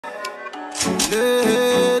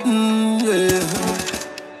Laden, yeah.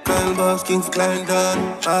 Coilboss, King's Clanton,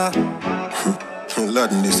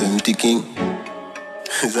 Laden, this empty king.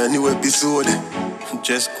 It's a new episode.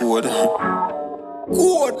 Just code.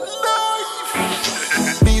 Code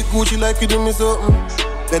life. Be Gucci like you do me something.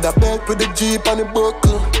 Let a belt with the Jeep and the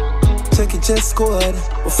buckle. Check it, just scored.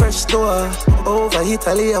 A fresh door. Over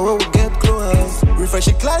Italy, where we get close. Refresh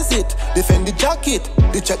the closet. Defend the jacket.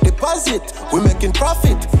 The check deposit. We making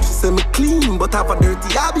profit. She say me clean, but have a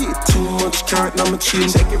dirty habit. Too much carrot on my chin.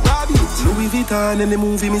 Check it, rabbit. Louis Vuitton in the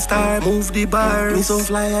movie me star. Move the bar. Me so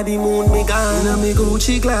fly at the moon, me gone. Now me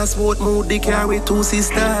Gucci glass boat. Move the car with 2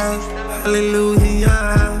 sisters.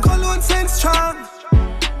 Hallelujah. Cologne sense strong.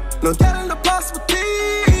 No get in the bus with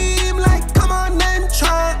team. Like come on and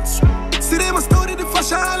trance. See them a study the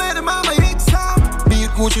fashion. Let them have my exam. Be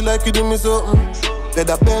Gucci like you do me something. Let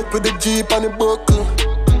a belt with the Jeep and the buckle.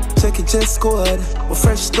 Check it, just scored. A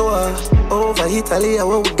fresh door. Over Italy,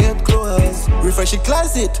 where we get close. Refresh the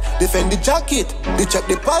closet. Defend the jacket. The check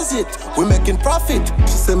deposit. We making profit.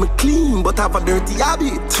 She say me clean, but have a dirty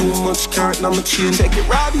habit. Too much carrot on my chin. Check it,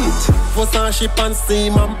 rabbit. First on ship and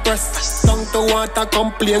steam and press. Tongue to water,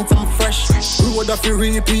 complaints I'm fresh. We would have to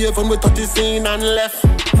repay when we touch the scene and left.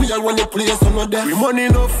 We all want to play some of them. We money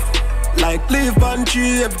enough. Like live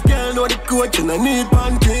pantry, every girl know the coach and I need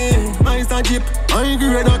panty. Nice and cheap, I ain't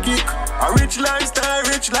great no kick. A rich lifestyle,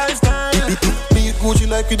 rich lifestyle. Be Gucci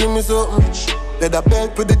like you do me something. Let a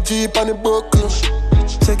belt with the Jeep and the buckle.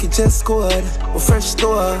 Check it, just scored. A fresh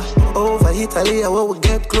door. Over Italy, where we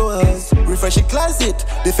get close. Refresh the closet.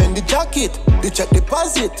 Defend the jacket. The check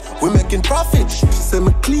deposit. We making profit. She say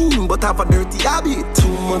me clean, but have a dirty habit.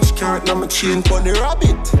 Too much carrot on my chin. Funny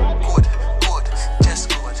rabbit. Good, good, just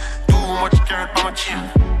good. Too much carrot on my chin.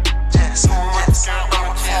 Just too much carrot on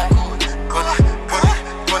my chin. Good,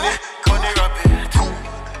 funny rabbit.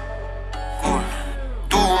 Good.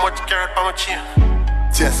 Too much carrot on my chin.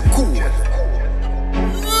 Just cool.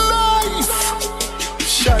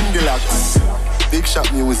 Shandilax, Big Shop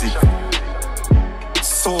Music,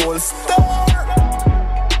 Soul Star,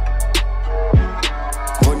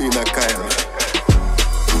 Money in a Kyle,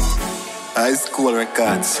 High School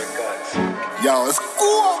Records, yo,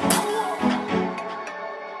 school.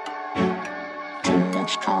 Too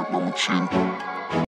much carrot on my chin.